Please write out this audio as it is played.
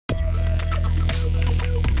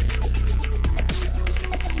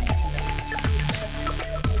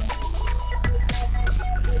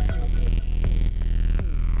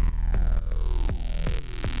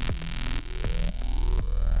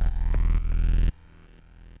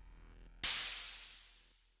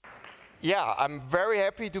Yeah, I'm very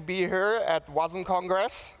happy to be here at WASM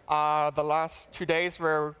Congress. The last 2 days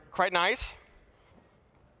were quite nice.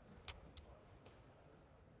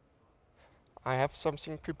 I have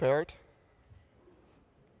something prepared.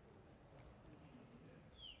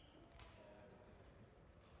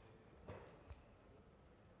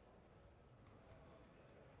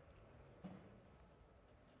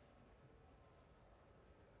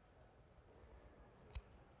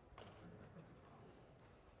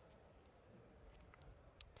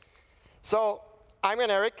 So I'm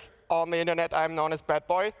Jan-Erik. On the internet, I'm known as Bad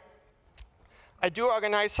Boy. I do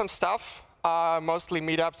organize some stuff, mostly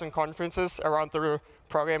meetups and conferences around the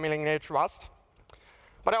programming language Rust.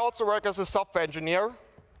 But I also work as a software engineer.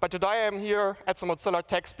 But today I'm here as a Mozilla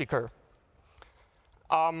tech speaker.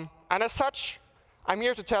 And as such, I'm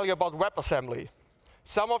here to tell you about WebAssembly.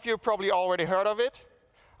 Some of you probably already heard of it,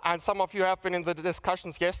 and some of you have been in the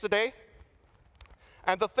discussions yesterday.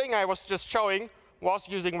 And the thing I was just showing was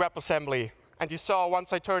using WebAssembly. And you saw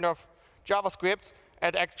once I turned off JavaScript,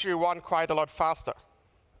 it actually ran quite a lot faster.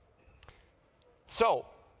 So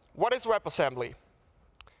what is WebAssembly?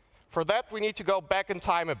 For that, we need to go back in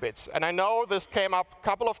time a bit. And I know this came up a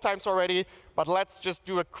couple of times already, but let's just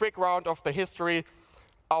do a quick round of the history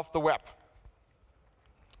of the web.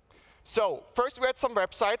 So first, we had some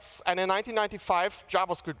websites, and in 1995,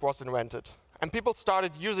 JavaScript was invented. And people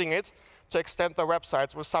started using it to extend their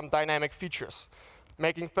websites with some dynamic features,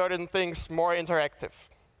 making certain things more interactive.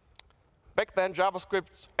 Back then,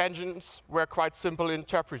 JavaScript engines were quite simple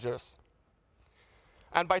interpreters.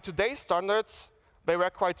 And by today's standards, they were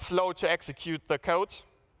quite slow to execute the code,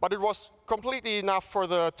 but it was completely enough for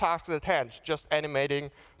the task at hand, just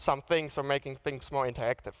animating some things or making things more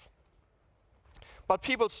interactive. But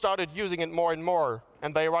people started using it more and more,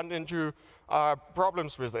 and they ran into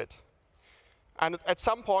problems with it. And at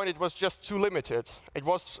some point, it was just too limited. It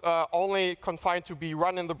was only confined to be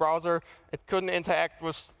run in the browser. It couldn't interact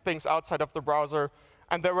with things outside of the browser.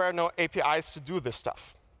 And there were no APIs to do this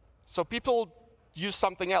stuff. So people used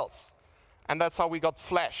something else. And that's how we got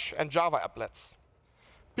Flash and Java applets.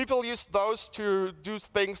 People used those to do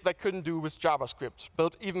things they couldn't do with JavaScript,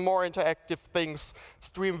 build even more interactive things,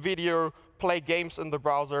 stream video, play games in the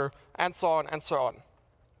browser, and so on and so on.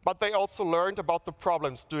 But they also learned about the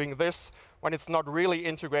problems doing this when it's not really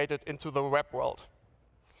integrated into the web world.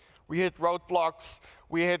 We hit roadblocks,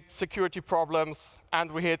 we hit security problems,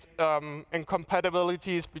 and we hit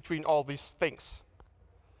incompatibilities between all these things.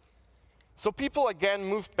 So people again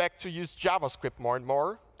moved back to use JavaScript more and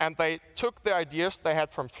more, and they took the ideas they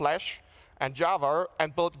had from Flash and Java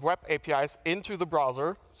and built web APIs into the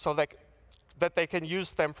browser so that they can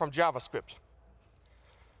use them from JavaScript.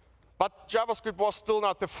 But JavaScript was still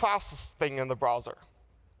not the fastest thing in the browser.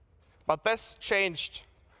 But this changed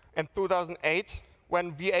in 2008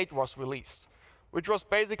 when V8 was released, which was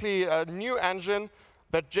basically a new engine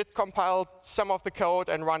that JIT compiled some of the code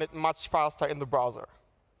and ran it much faster in the browser.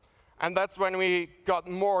 And that's when we got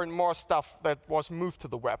more and more stuff that was moved to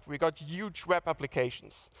the web. We got huge web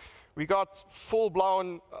applications. We got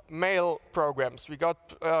full-blown mail programs. We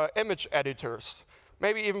got image editors,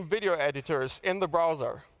 maybe even video editors in the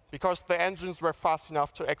browser, because the engines were fast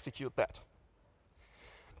enough to execute that.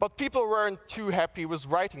 But people weren't too happy with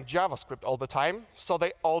writing JavaScript all the time, so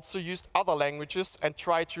they also used other languages and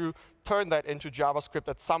tried to turn that into JavaScript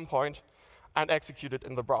at some point and execute it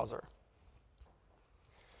in the browser.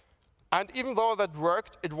 And even though that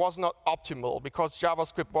worked, it was not optimal, because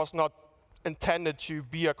JavaScript was not intended to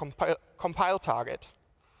be a compile target.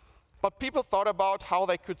 But people thought about how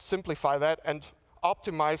they could simplify that and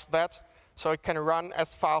optimize that so it can run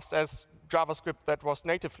as fast as JavaScript that was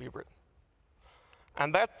natively written.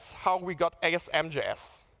 And that's how we got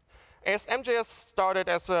ASM.js. ASM.js started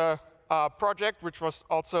as a project which was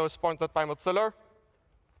also sponsored by Mozilla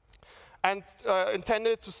and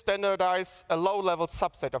intended to standardize a low-level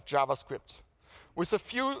subset of JavaScript with a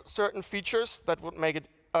few certain features that would make it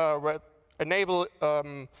enable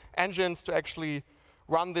engines to actually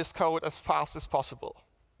run this code as fast as possible.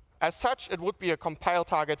 As such, it would be a compile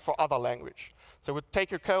target for other language. So it would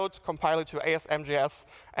take your code, compile it to ASM.js,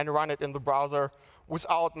 and run it in the browser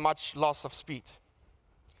without much loss of speed.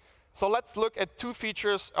 So let's look at two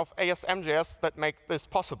features of ASM.js that make this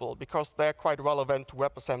possible, because they're quite relevant to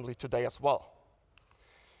WebAssembly today as well.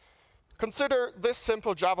 Consider this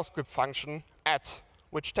simple JavaScript function, add,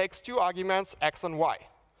 which takes two arguments, x and y.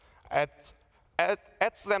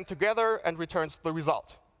 Adds them together and returns the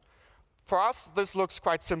result. For us, this looks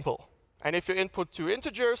quite simple. And if you input two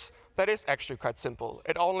integers, that is actually quite simple.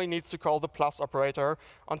 It only needs to call the plus operator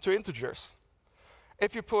on two integers.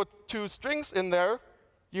 If you put two strings in there,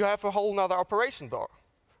 you have a whole nother operation there.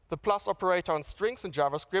 The plus operator on strings in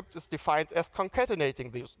JavaScript is defined as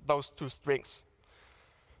concatenating those two strings.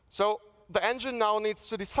 So the engine now needs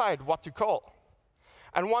to decide what to call.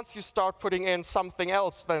 And once you start putting in something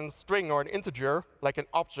else than a string or an integer, like an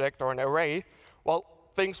object or an array, well,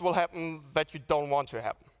 things will happen that you don't want to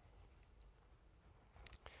happen.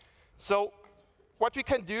 So what we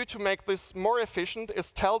can do to make this more efficient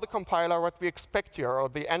is tell the compiler what we expect here, or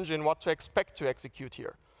the engine what to expect to execute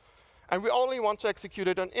here. And we only want to execute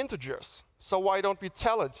it on integers. So why don't we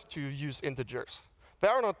tell it to use integers?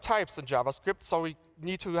 There are no types in JavaScript, so we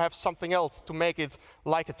need to have something else to make it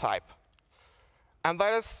like a type. And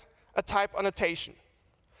that is a type annotation.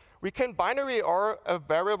 We can binary or a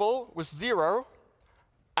variable with 0,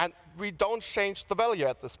 and we don't change the value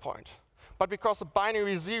at this point. But because a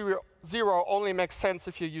binary 0 only makes sense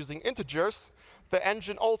if you're using integers, the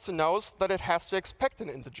engine also knows that it has to expect an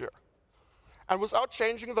integer. And without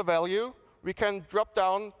changing the value, we can drop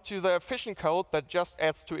down to the efficient code that just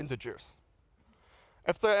adds two integers.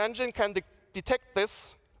 If the engine can detect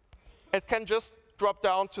this, it can just drop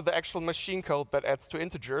down to the actual machine code that adds two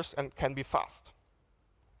integers and can be fast.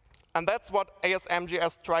 And that's what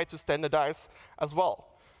ASM.js tried to standardize as well.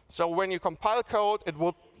 So when you compile code, it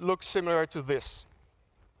would look similar to this.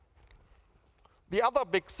 The other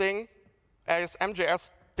big thing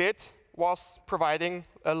ASM.js did was providing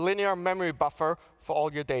a linear memory buffer for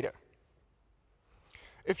all your data.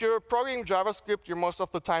 If you're programming JavaScript, you most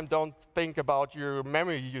of the time don't think about your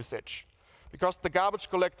memory usage, because the garbage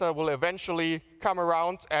collector will eventually come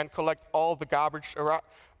around and collect all the garbage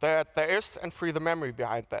that there is and free the memory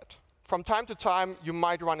behind that. From time to time, you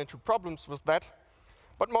might run into problems with that,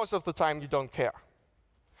 but most of the time, you don't care.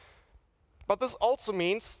 But this also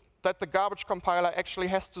means that the garbage compiler actually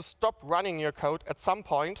has to stop running your code at some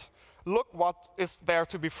point, look what is there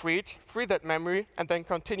to be freed, free that memory, and then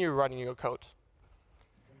continue running your code.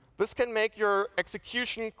 This can make your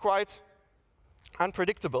execution quite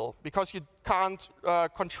unpredictable, because you can't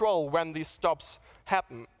control when these stops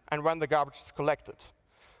happen and when the garbage is collected.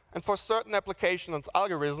 And for certain applications and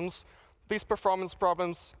algorithms, these performance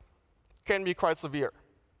problems can be quite severe.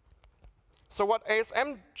 So what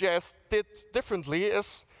ASM.js did differently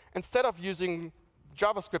is, instead of using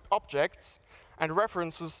JavaScript objects and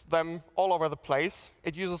references them all over the place,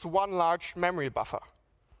 it uses one large memory buffer.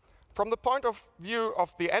 From the point of view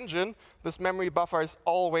of the engine, this memory buffer is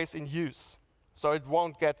always in use, so it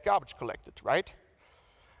won't get garbage collected, right?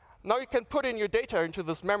 Now you can put in your data into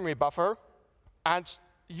this memory buffer, and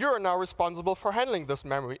you're now responsible for handling this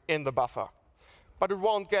memory in the buffer, but it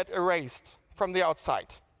won't get erased from the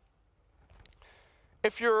outside.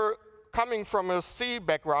 If you're coming from a C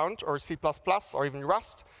background, or C++, or even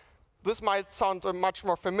Rust, this might sound much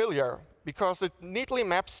more familiar, because it neatly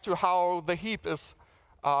maps to how the heap is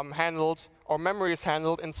handled, or memory is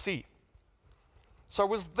handled in C. So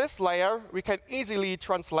with this layer, we can easily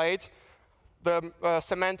translate the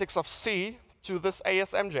semantics of C to this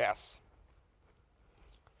ASM.js.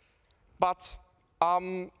 But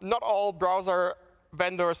not all browser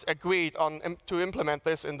vendors agreed to implement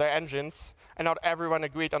this in their engines, and not everyone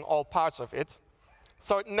agreed on all parts of it.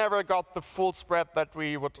 So it never got the full spread that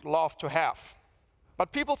we would love to have.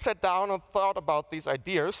 But people sat down and thought about these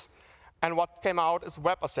ideas, and what came out is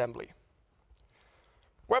WebAssembly.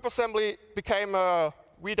 WebAssembly became a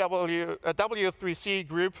W3C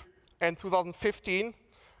group in 2015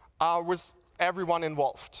 with everyone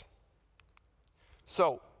involved.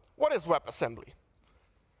 So what is WebAssembly?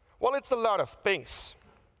 Well, it's a lot of things.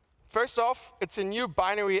 First off, it's a new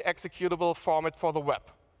binary executable format for the web.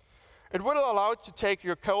 It will allow you to take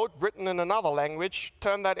your code written in another language,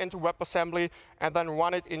 turn that into WebAssembly, and then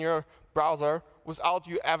run it in your browser without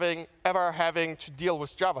you ever having to deal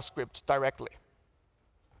with JavaScript directly.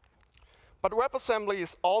 But WebAssembly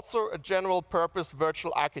is also a general-purpose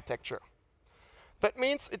virtual architecture. That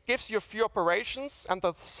means it gives you a few operations and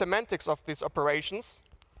the semantics of these operations,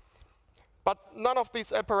 but none of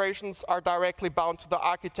these operations are directly bound to the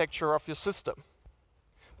architecture of your system.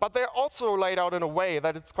 But they're also laid out in a way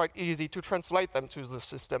that it's quite easy to translate them to the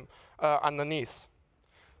system underneath.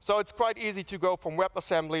 So it's quite easy to go from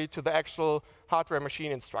WebAssembly to the actual hardware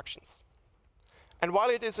machine instructions. And while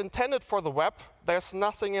it is intended for the web, there's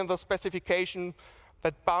nothing in the specification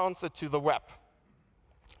that bounds it to the web.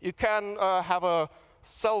 You can have a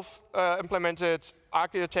self-implemented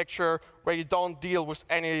architecture where you don't deal with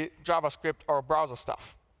any JavaScript or browser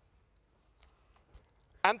stuff.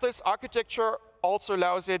 And this architecture also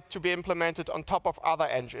allows it to be implemented on top of other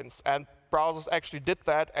engines. And browsers actually did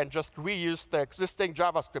that and just reused the existing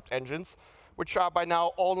JavaScript engines, which are by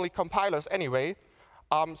now only compilers anyway,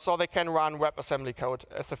 so they can run WebAssembly code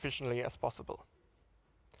as efficiently as possible.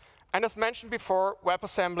 And as mentioned before,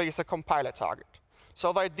 WebAssembly is a compiler target.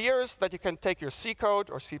 So the idea is that you can take your C code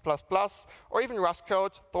or C++ or even Rust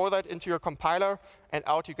code, throw that into your compiler, and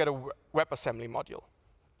out you get a WebAssembly module.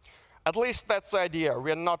 At least that's the idea.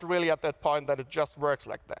 We are not really at that point that it just works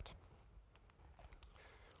like that.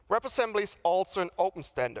 WebAssembly is also an open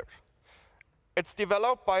standard. It's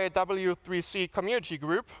developed by a W3C community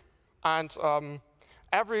group, and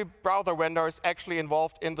every browser vendor is actually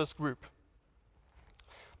involved in this group.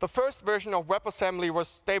 The first version of WebAssembly was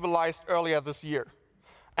stabilized earlier this year.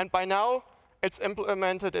 And by now, it's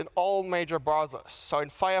implemented in all major browsers. So in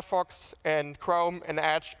Firefox, in Chrome, in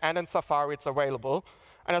Edge, and in Safari, it's available.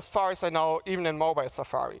 And as far as I know, even in mobile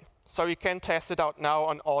Safari. So you can test it out now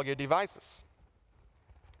on all your devices.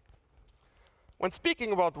 When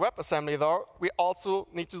speaking about WebAssembly, though, we also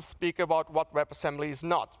need to speak about what WebAssembly is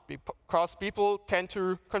not, because people tend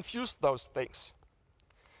to confuse those things.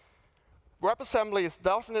 WebAssembly is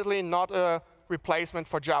definitely not a replacement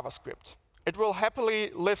for JavaScript. It will happily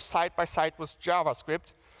live side by side with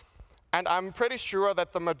JavaScript, and I'm pretty sure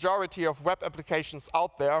that the majority of web applications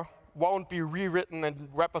out there won't be rewritten in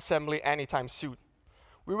WebAssembly anytime soon.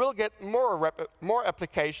 We will get more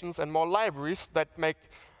applications and more libraries that make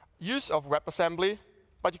use of WebAssembly,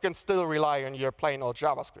 but you can still rely on your plain old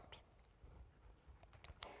JavaScript.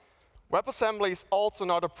 WebAssembly is also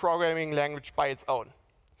not a programming language by its own.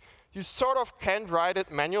 You sort of can write it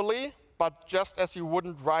manually, but just as you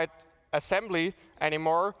wouldn't write assembly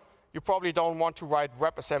anymore, you probably don't want to write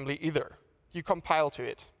WebAssembly either. You compile to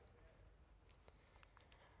it.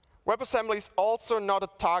 WebAssembly is also not a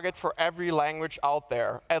target for every language out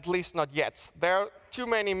there, at least not yet. There are too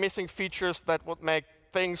many missing features that would make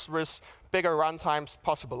things with bigger runtimes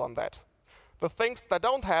possible on that. The things that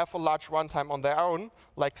don't have a large runtime on their own,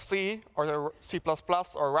 like C or C++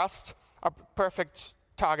 or Rust, are perfect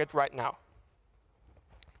target right now.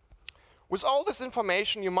 With all this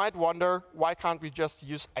information, you might wonder, why can't we just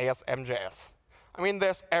use ASM.js? I mean,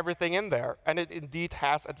 there's everything in there, and it indeed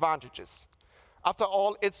has advantages. After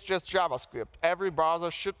all, it's just JavaScript. Every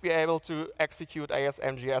browser should be able to execute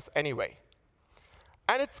ASM.js anyway.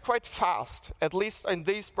 And it's quite fast, at least in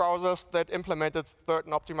these browsers that implemented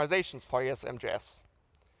certain optimizations for ASM.js.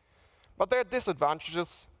 But there are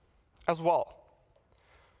disadvantages as well.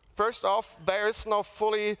 First off, there is no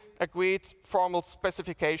fully agreed formal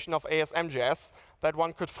specification of ASM.js that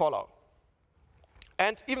one could follow.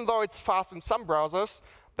 And even though it's fast in some browsers,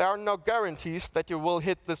 there are no guarantees that you will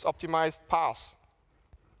hit this optimized path.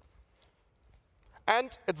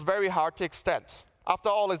 And it's very hard to extend. After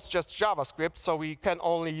all, it's just JavaScript, so we can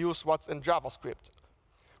only use what's in JavaScript.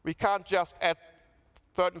 We can't just add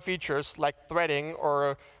certain features like threading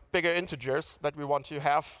or bigger integers that we want to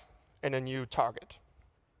have in a new target.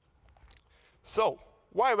 So,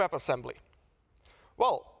 why WebAssembly?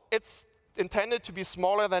 Well, it's intended to be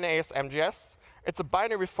smaller than ASM.js. It's a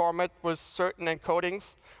binary format with certain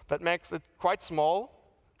encodings that makes it quite small.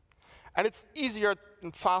 And it's easier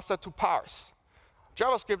and faster to parse.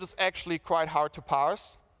 JavaScript is actually quite hard to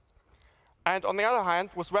parse. And on the other hand,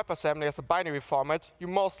 with WebAssembly as a binary format, you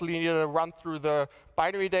mostly need to run through the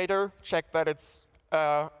binary data, check that it's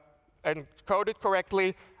encoded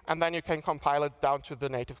correctly, and then you can compile it down to the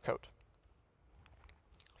native code.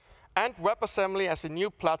 And WebAssembly as a new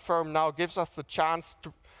platform now gives us the chance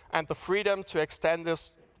and the freedom to extend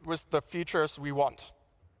this with the features we want.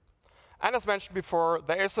 And as mentioned before,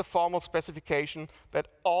 there is a formal specification that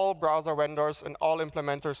all browser vendors and all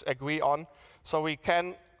implementers agree on, so we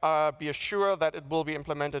can be assured that it will be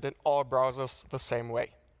implemented in all browsers the same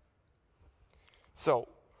way. So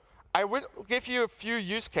I will give you a few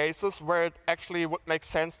use cases where it actually would make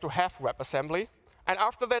sense to have WebAssembly. And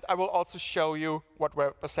after that, I will also show you what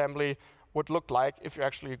WebAssembly would look like if you're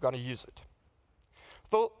actually going to use it.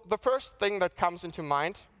 So the first thing that comes into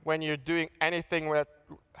mind when you're doing anything that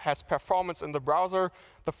has performance in the browser,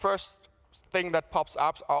 the first thing that pops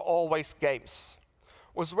up are always games.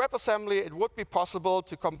 With WebAssembly, it would be possible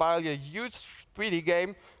to compile a huge 3D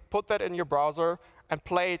game, put that in your browser, and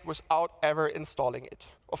play it without ever installing it.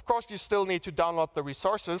 Of course, you still need to download the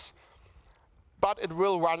resources, but it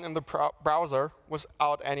will run in the browser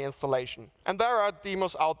without any installation. And there are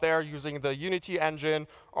demos out there using the Unity engine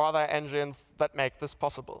or other engines that make this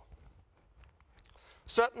possible.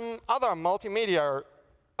 Certain other multimedia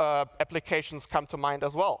applications come to mind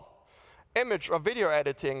as well. Image or video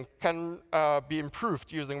editing can be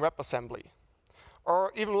improved using WebAssembly.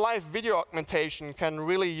 Or even live video augmentation can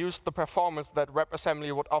really use the performance that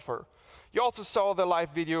WebAssembly would offer. You also saw the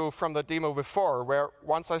live video from the demo before, where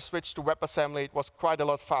once I switched to WebAssembly, it was quite a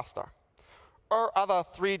lot faster. Or other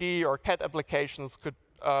 3D or CAD applications could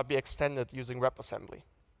be extended using WebAssembly.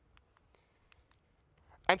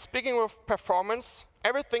 And speaking of performance,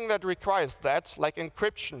 everything that requires that, like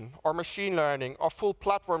encryption or machine learning or full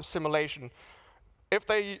platform simulation, if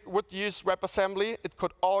they would use WebAssembly, it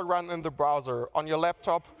could all run in the browser, on your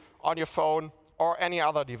laptop, on your phone, or any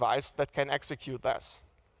other device that can execute this.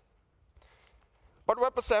 But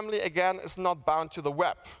WebAssembly, again, is not bound to the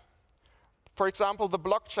web. For example, the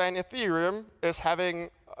blockchain Ethereum is having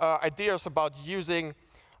ideas about using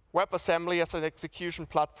WebAssembly as an execution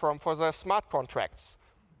platform for their smart contracts.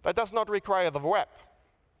 That does not require the web.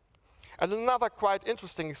 And another quite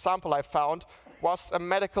interesting example I found was a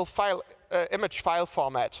medical image file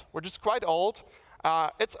format, which is quite old.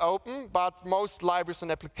 It's open, but most libraries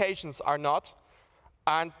and applications are not,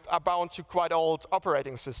 and are bound to quite old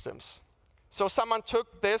operating systems. So someone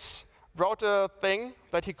took this, wrote a thing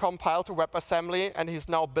that he compiled to WebAssembly, and he's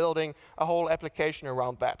now building a whole application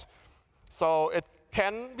around that. So it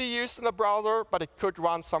can be used in a browser, but it could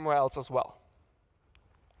run somewhere else as well.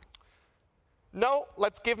 Now,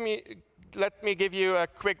 let me give you a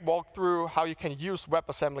quick walkthrough how you can use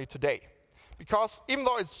WebAssembly today. Because even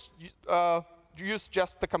though it's used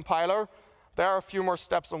just the compiler, there are a few more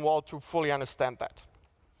steps involved to fully understand that.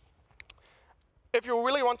 If you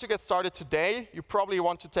really want to get started today, you probably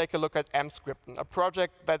want to take a look at Mscripten, a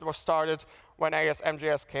project that was started when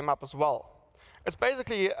ASM.js came up as well. It's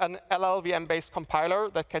basically an LLVM-based compiler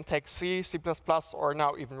that can take C, C++, or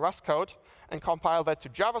now even Rust code, and compile that to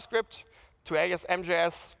JavaScript, to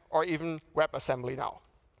ASM.js, or even WebAssembly now.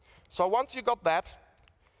 So once you got that,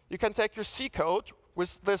 you can take your C code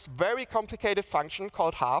with this very complicated function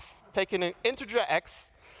called half, taking an integer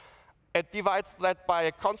x. It divides that by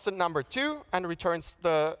a constant number 2 and returns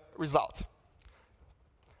the result.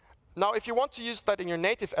 Now, if you want to use that in your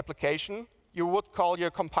native application, you would call your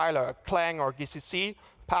compiler Clang or GCC,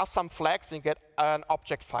 pass some flags, and you get an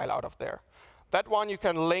object file out of there. That one you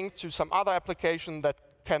can link to some other application that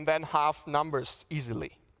can then halve numbers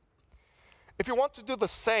easily. If you want to do the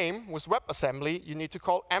same with WebAssembly, you need to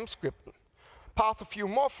call Mscripten, pass a few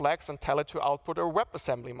more flags, and tell it to output a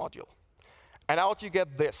WebAssembly module. And out you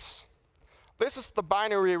get this. This is the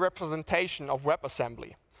binary representation of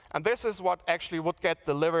WebAssembly. And this is what actually would get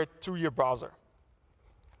delivered to your browser.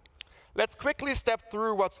 Let's quickly step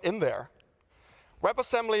through what's in there.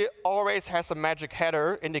 WebAssembly always has a magic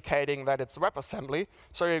header indicating that it's WebAssembly,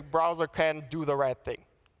 so your browser can do the right thing.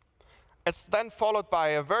 It's then followed by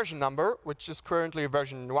a version number, which is currently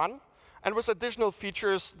version 1. And with additional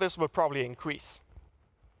features, this will probably increase.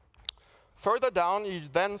 Further down, you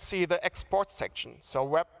then see the export section. So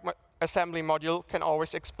WebAssembly module can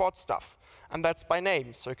always export stuff. And that's by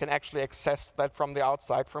name, so you can actually access that from the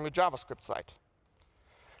outside from your JavaScript site.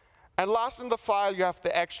 And last in the file, you have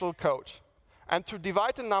the actual code. And to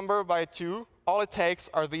divide the number by 2, all it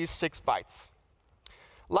takes are these 6 bytes.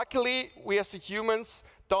 Luckily, we as humans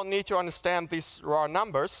don't need to understand these raw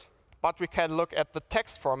numbers, but we can look at the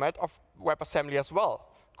text format of WebAssembly as well,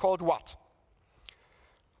 called what.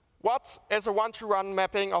 What is a one-to-one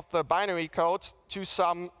mapping of the binary code to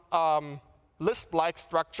some Lisp-like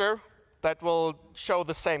structure that will show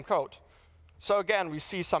the same code. So again, we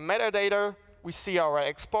see some metadata, we see our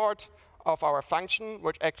export of our function,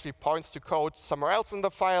 which actually points to code somewhere else in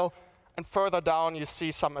the file, and further down you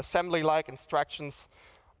see some assembly-like instructions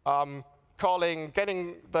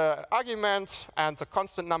getting the argument and the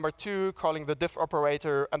constant number 2, calling the diff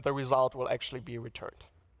operator, and the result will actually be returned.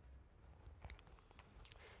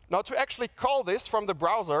 Now, to actually call this from the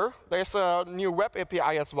browser, there's a new web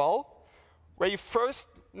API as well, where you first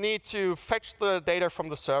need to fetch the data from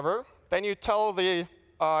the server. Then you tell the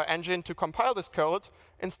engine to compile this code,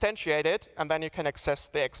 instantiate it, and then you can access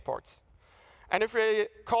the exports. And if we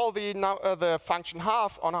call the function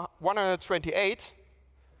half on 128,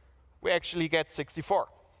 we actually get 64,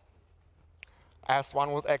 as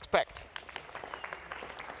one would expect.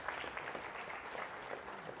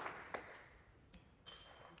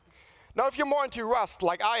 Now, if you're more into Rust,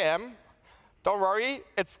 like I am, don't worry.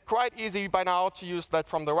 It's quite easy by now to use that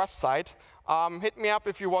from the Rust side. Hit me up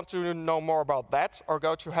if you want to know more about that, or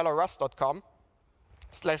go to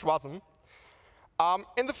hellorust.com/wasm.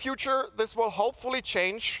 In the future, this will hopefully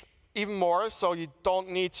change even more, so you don't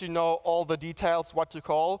need to know all the details what to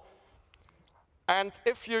call. And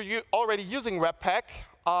if you're already using Webpack,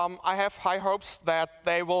 I have high hopes that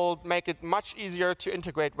they will make it much easier to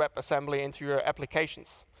integrate WebAssembly into your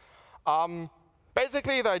applications.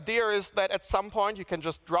 Basically, the idea is that at some point, you can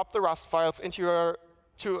just drop the Rust files into your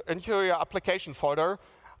application folder,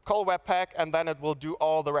 call Webpack, and then it will do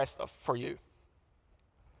all the rest for you.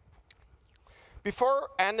 Before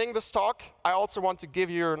ending this talk, I also want to give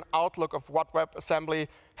you an outlook of what WebAssembly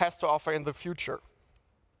has to offer in the future.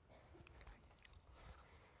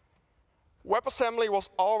 WebAssembly was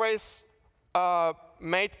always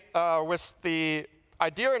made with the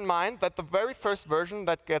idea in mind that the very first version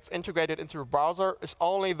that gets integrated into a browser is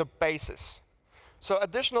only the basis. So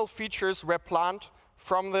additional features were planned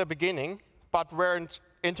from the beginning, but weren't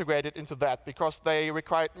integrated into that because they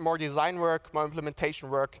required more design work, more implementation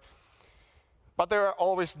work. But they are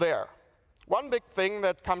always there. One big thing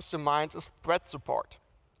that comes to mind is thread support.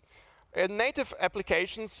 In native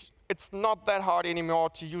applications, it's not that hard anymore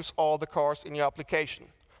to use all the cores in your application.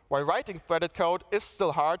 While writing threaded code is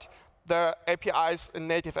still hard, the APIs in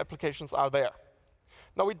native applications are there.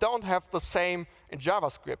 Now, we don't have the same in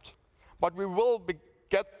JavaScript, but we will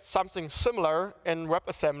get something similar in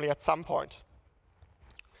WebAssembly at some point.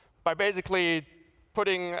 By basically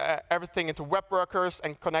putting everything into web workers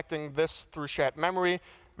and connecting this through shared memory,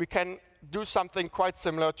 we can do something quite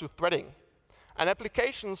similar to threading. And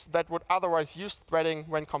applications that would otherwise use threading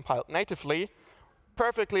when compiled natively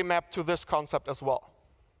perfectly map to this concept as well.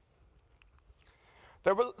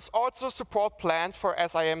 There is also support planned for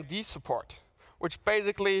SIMD support, which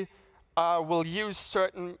basically will use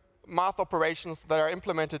certain math operations that are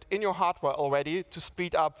implemented in your hardware already to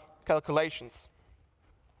speed up calculations.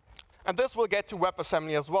 And this will get to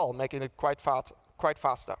WebAssembly as well, making it quite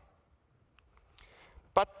faster.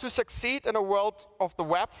 But to succeed in a world of the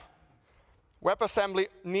web, WebAssembly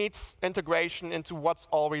needs integration into what's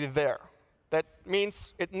already there. That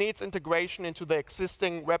means it needs integration into the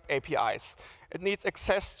existing web APIs. It needs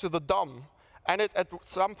access to the DOM. And it, at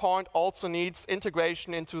some point, also needs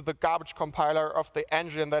integration into the garbage compiler of the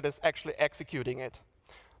engine that is actually executing it.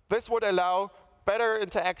 This would allow better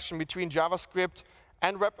interaction between JavaScript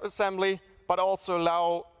and WebAssembly, but also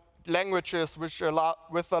allow languages with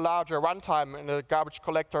a larger runtime and a garbage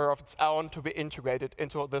collector of its own to be integrated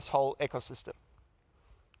into this whole ecosystem.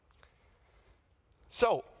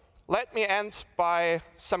 So, let me end by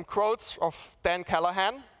some quotes of Dan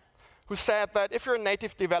Callahan, who said that if you're a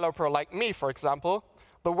native developer like me, for example,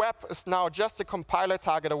 the web is now just a compiler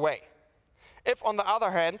target away. If, on the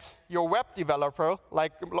other hand, you're a web developer,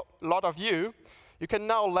 like a lot of you, you can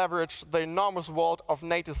now leverage the enormous world of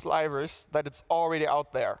native libraries that it's already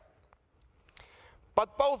out there.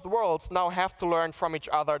 But both worlds now have to learn from each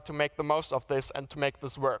other to make the most of this and to make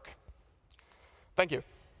this work. Thank you.